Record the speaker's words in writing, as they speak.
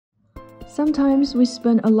Sometimes we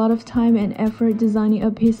spend a lot of time and effort designing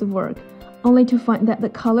a piece of work, only to find that the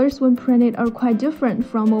colors when printed are quite different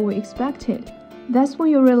from what we expected. That's when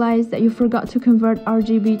you realize that you forgot to convert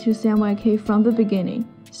RGB to CMYK from the beginning.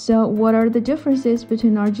 So what are the differences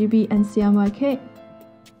between RGB and CMYK?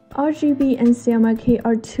 RGB and CMYK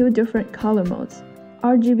are two different color modes.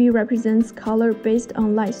 RGB represents color based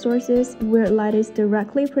on light sources, where light is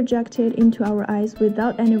directly projected into our eyes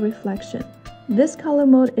without any reflection. This color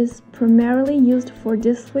mode is primarily used for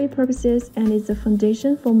display purposes and is the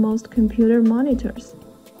foundation for most computer monitors.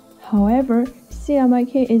 However,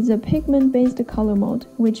 CMYK is a pigment-based color mode,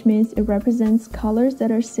 which means it represents colors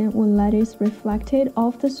that are seen when light is reflected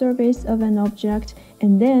off the surface of an object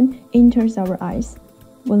and then enters our eyes.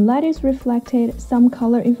 When light is reflected, some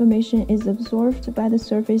color information is absorbed by the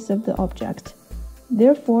surface of the object.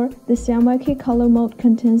 Therefore, the CMYK color mode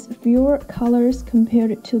contains fewer colors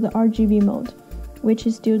compared to the RGB mode, which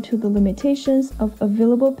is due to the limitations of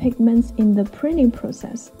available pigments in the printing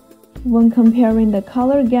process. When comparing the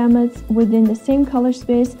color gamuts within the same color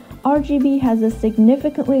space, RGB has a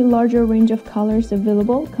significantly larger range of colors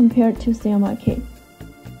available compared to CMYK.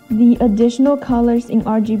 The additional colors in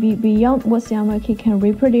RGB beyond what CMYK can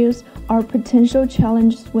reproduce are potential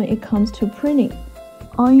challenges when it comes to printing.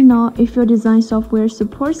 All in all, if your design software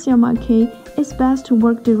supports CMYK, it's best to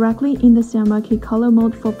work directly in the CMYK color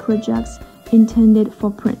mode for projects intended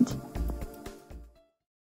for print.